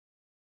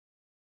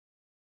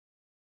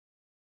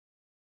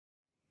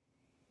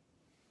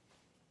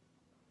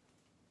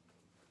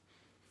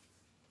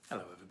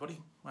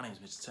everybody, my name is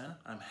Mr. Turner.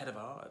 I'm Head of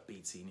Art at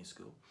Bede Senior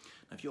School.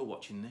 Now if you're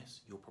watching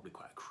this, you're probably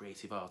quite a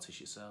creative artist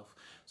yourself,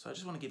 so I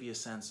just want to give you a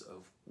sense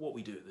of what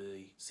we do at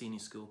the Senior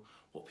School,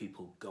 what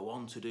people go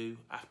on to do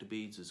after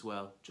Bedes as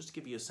well, just to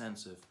give you a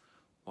sense of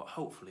what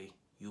hopefully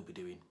you'll be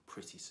doing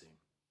pretty soon.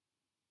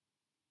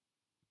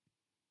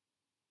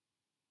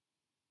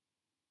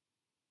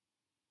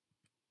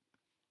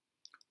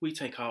 We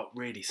take art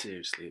really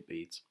seriously at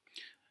Bedes,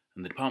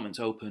 and the department's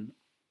open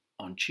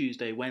on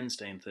Tuesday,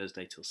 Wednesday and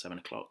Thursday till 7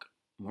 o'clock.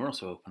 And we're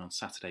also open on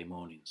Saturday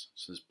mornings,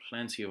 so there's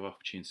plenty of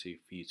opportunity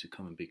for you to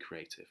come and be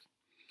creative.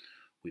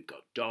 We've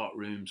got dart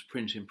rooms,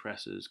 printing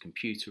presses,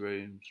 computer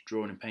rooms,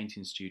 drawing and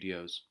painting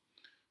studios,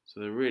 so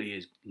there really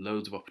is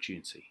loads of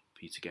opportunity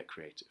for you to get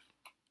creative.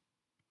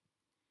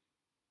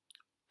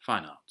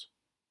 Fine art.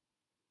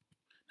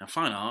 Now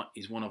fine art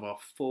is one of our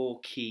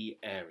 4 key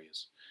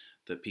areas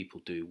that people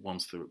do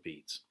once they're at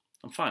Bedes.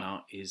 And fine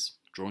art is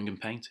drawing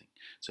and painting.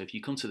 So if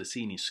you come to the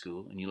senior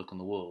school and you look on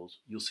the walls,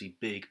 you'll see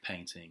big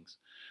paintings.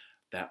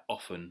 They're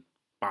often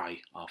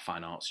by our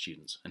fine art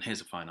students. And here's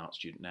a fine art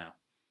student now,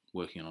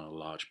 working on a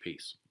large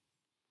piece.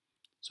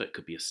 So it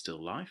could be a still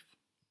life,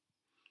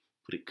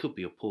 but it could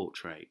be a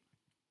portrait.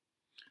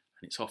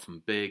 And it's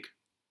often big,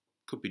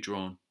 could be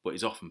drawn, but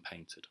is often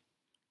painted.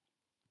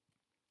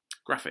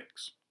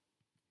 Graphics.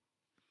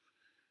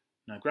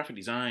 Now graphic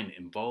design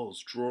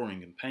involves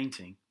drawing and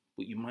painting,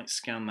 but you might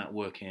scan that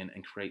work in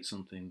and create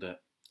something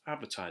that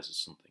advertises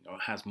something or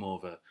has more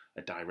of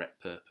a direct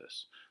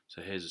purpose.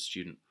 So here's a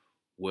student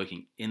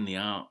working in the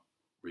art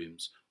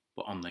rooms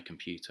but on their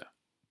computer.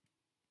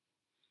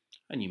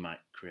 And you might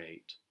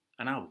create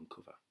an album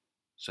cover.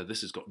 So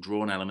this has got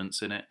drawn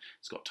elements in it,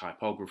 it's got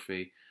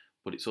typography,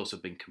 but it's also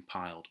been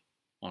compiled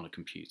on a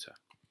computer.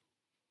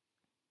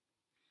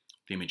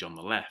 The image on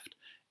the left,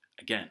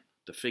 again,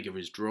 the figure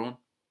is drawn,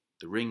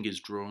 the ring is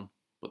drawn,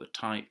 but the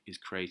type is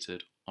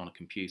created on a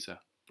computer,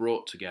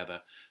 brought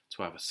together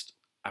to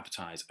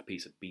advertise a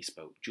piece of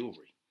bespoke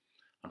jewellery.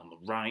 And on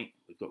the right,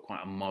 we've got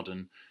quite a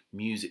modern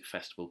music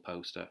festival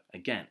poster.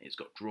 Again, it's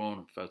got drawn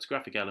and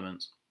photographic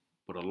elements,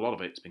 but a lot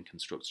of it's been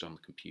constructed on the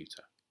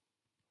computer.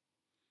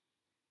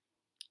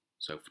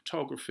 So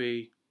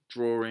photography,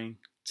 drawing,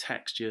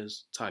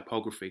 textures,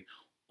 typography,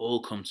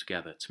 all come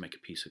together to make a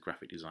piece of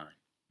graphic design.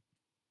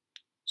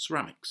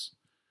 Ceramics.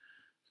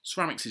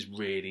 Ceramics is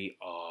really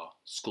our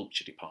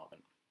sculpture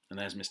department. And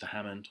there's Mr.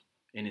 Hammond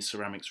in his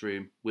ceramics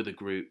room with a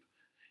group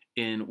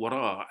in what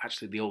are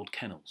actually the old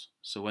kennels.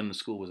 So when the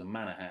school was a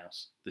manor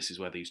house, this is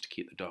where they used to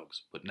keep the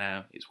dogs. But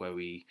now it's where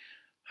we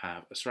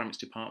have a ceramics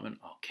department,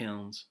 our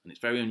kilns, and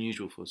it's very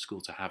unusual for a school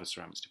to have a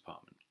ceramics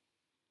department.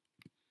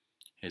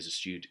 Here's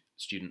a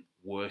student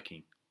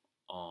working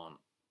on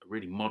a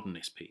really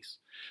modernist piece.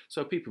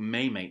 So people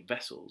may make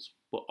vessels,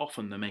 but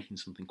often they're making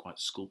something quite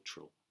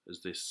sculptural,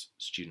 as this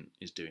student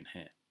is doing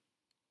here.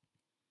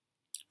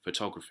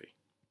 Photography.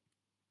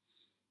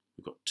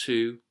 We've got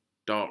 2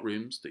 dart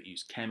rooms that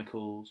use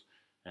chemicals,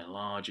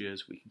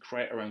 enlargers. We can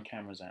create our own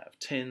cameras out of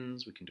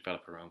tins, we can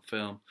develop our own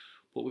film,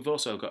 but we've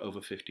also got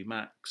over 50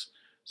 Macs,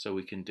 so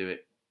we can do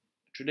it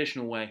a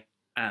traditional way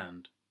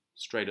and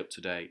straight up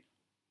to date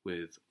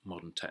with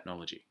modern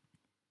technology.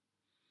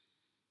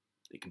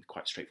 It can be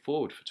quite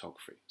straightforward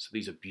photography. So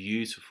these are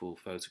beautiful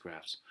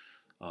photographs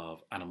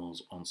of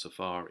animals on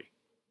safari.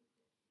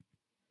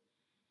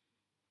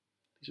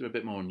 These are a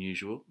bit more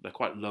unusual. They're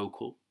quite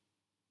local.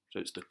 So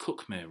it's the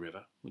Cuckmere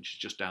River, which is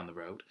just down the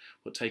road,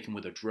 but taken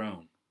with a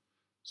drone.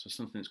 So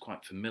something that's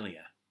quite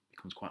familiar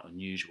becomes quite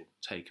unusual,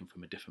 taken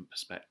from a different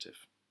perspective.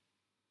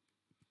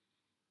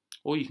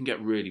 Or you can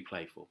get really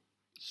playful.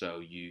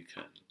 So you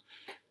can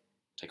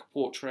take a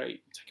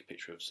portrait, take a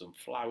picture of some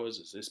flowers,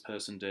 as this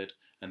person did,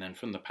 and then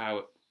from the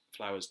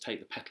flowers, take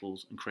the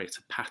petals and create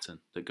a pattern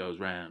that goes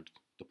round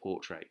the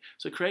portrait.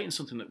 So creating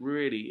something that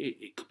really,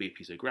 it could be a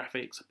piece of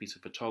graphics, a piece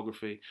of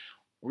photography,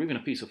 or even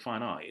a piece of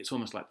fine art. It's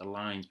almost like the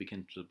lines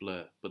begin to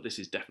blur, but this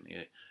is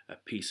definitely a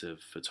piece of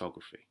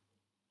photography.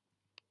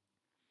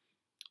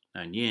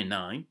 Now in year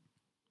 9,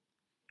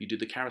 you do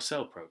the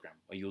carousel program,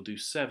 where you'll do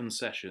 7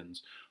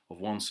 sessions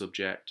of one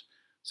subject.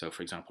 So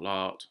for example,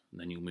 art, and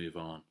then you'll move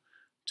on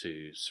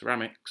to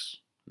ceramics,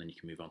 and then you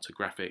can move on to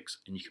graphics,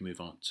 and you can move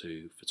on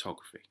to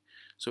photography.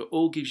 So it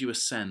all gives you a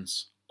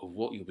sense of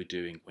what you'll be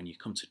doing when you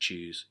come to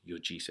choose your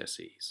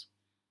GCSEs.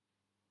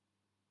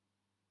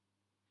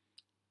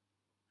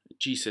 At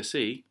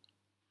GCSE,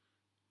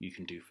 you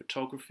can do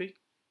photography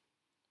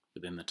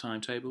within the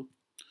timetable.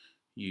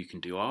 You can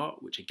do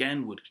art, which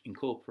again would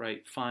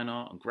incorporate fine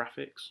art and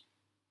graphics.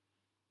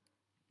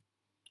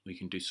 We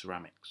can do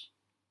ceramics.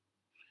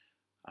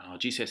 And our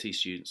GCSE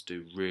students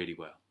do really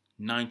well.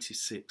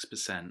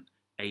 96%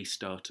 A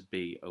star to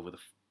B over the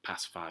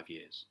past 5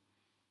 years.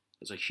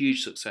 There's a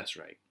huge success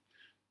rate.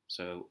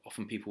 So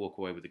often people walk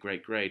away with a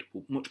great grade,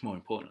 but much more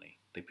importantly,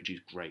 they produce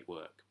great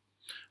work.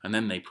 And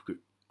then they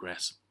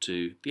progress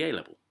to the A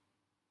level,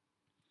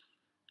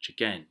 which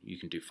again, you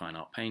can do fine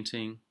art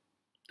painting.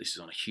 This is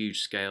on a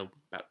huge scale,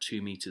 about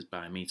 2 meters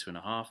by 1.5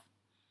 meters.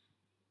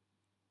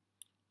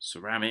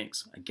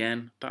 Ceramics,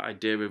 again, that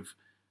idea of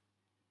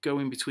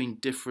going between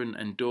different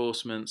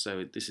endorsements.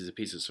 So this is a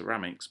piece of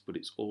ceramics, but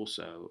it's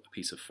also a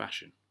piece of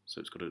fashion. So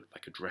it's got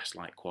like a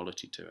dress-like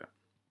quality to it.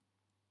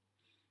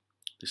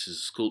 This is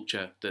a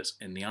sculpture that's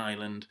in the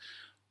island,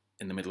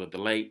 in the middle of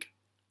the lake.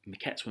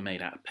 Maquettes were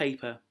made out of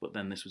paper, but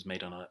then this was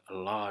made on a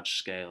large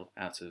scale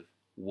out of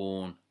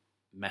worn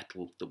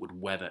metal that would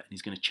weather, and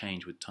is going to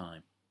change with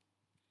time.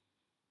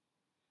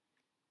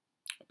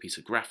 A piece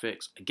of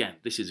graphics. Again,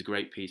 this is a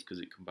great piece because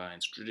it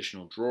combines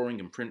traditional drawing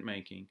and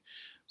printmaking.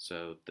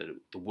 So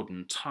the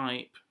wooden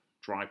type,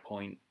 dry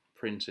point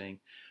printing,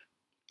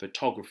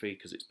 photography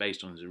because it's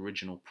based on his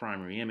original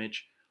primary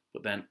image,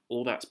 but then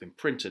all that's been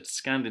printed,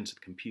 scanned into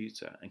the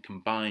computer and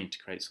combined to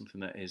create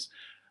something that is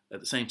at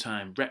the same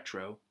time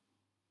retro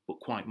but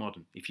quite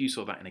modern. If you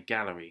saw that in a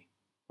gallery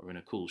or in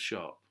a cool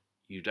shop,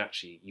 you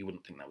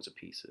wouldn't think that was a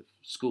piece of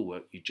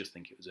schoolwork, you'd just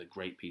think it was a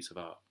great piece of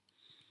art.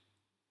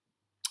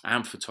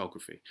 And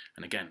photography.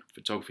 And again,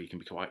 photography can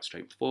be quite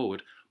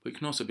straightforward, but it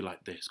can also be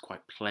like this,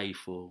 quite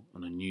playful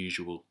and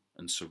unusual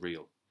and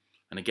surreal.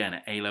 And again,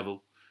 at A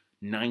level,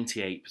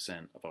 98%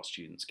 of our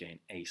students gain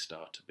A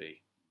star to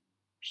B,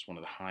 which is one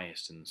of the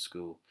highest in the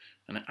school.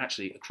 And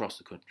actually across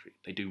the country,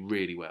 they do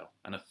really well.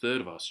 And a third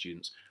of our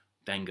students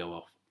then go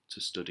off to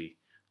study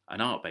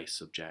an art-based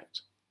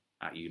subject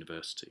at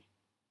university.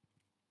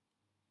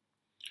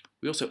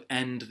 We also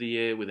end the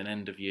year with an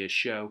end-of-year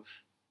show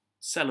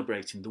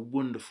celebrating the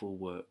wonderful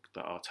work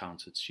that our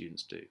talented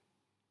students do.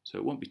 So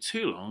it won't be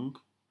too long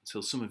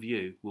until some of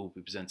you will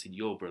be presenting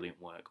your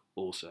brilliant work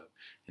also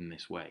in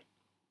this way.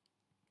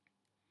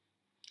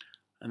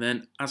 And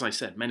then, as I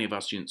said, many of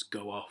our students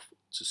go off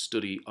to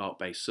study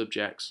art-based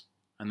subjects,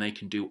 and they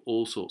can do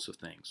all sorts of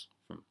things,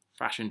 from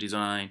fashion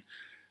design,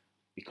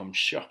 become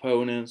shop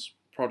owners,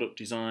 product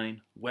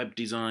design, web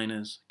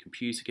designers,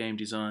 computer game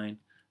design,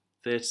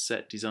 theatre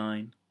set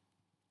design,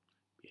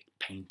 be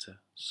a painter,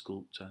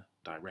 sculptor,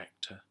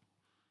 director,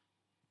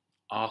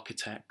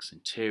 architects,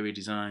 interior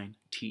design,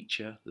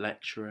 teacher,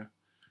 lecturer,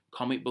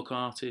 comic book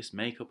artist,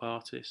 makeup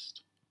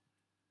artist,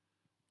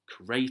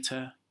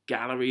 curator,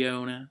 gallery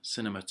owner,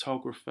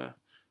 cinematographer,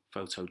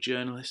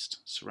 photojournalist,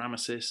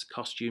 ceramicist,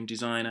 costume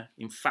designer.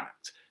 In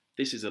fact,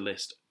 this is a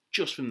list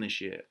just from this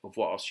year of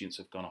what our students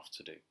have gone off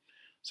to do.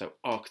 So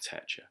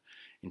architecture,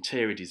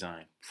 interior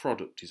design,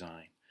 product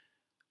design,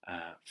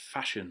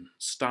 fashion,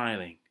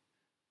 styling,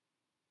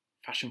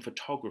 fashion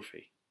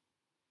photography,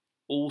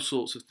 all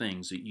sorts of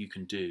things that you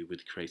can do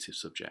with creative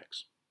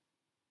subjects.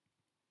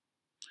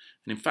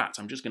 And in fact,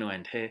 I'm just going to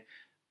end here.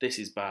 This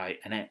is by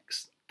an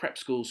ex-prep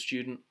school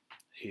student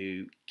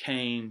who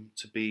came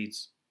to Bede,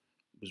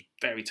 was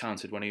very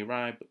talented when he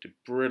arrived, but did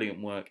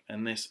brilliant work.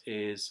 And this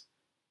is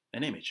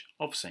an image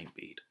of St.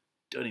 Bede,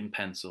 done in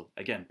pencil,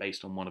 again,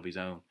 based on one of his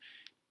own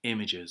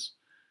images.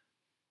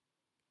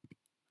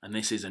 And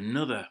this is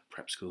another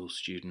prep school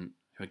student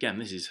who, again,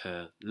 this is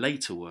her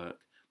later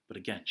work, but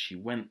again, she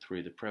went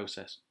through the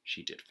process.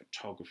 She did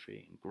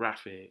photography and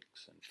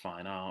graphics and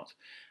fine art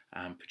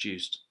and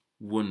produced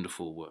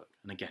wonderful work.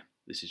 And again,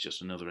 this is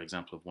just another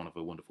example of one of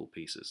her wonderful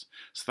pieces.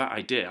 So that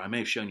idea, I may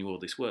have shown you all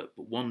this work,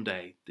 but one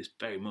day this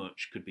very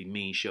much could be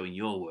me showing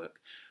your work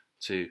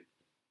to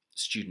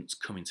students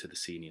coming to the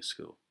senior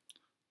school.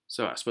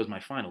 So I suppose my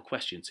final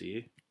question to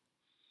you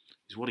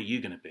is, what are you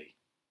going to be?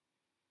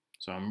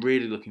 So I'm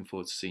really looking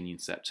forward to seeing you in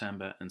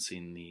September and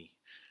seeing the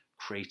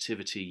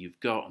creativity you've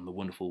got and the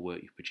wonderful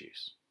work you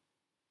produce.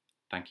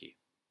 Thank you.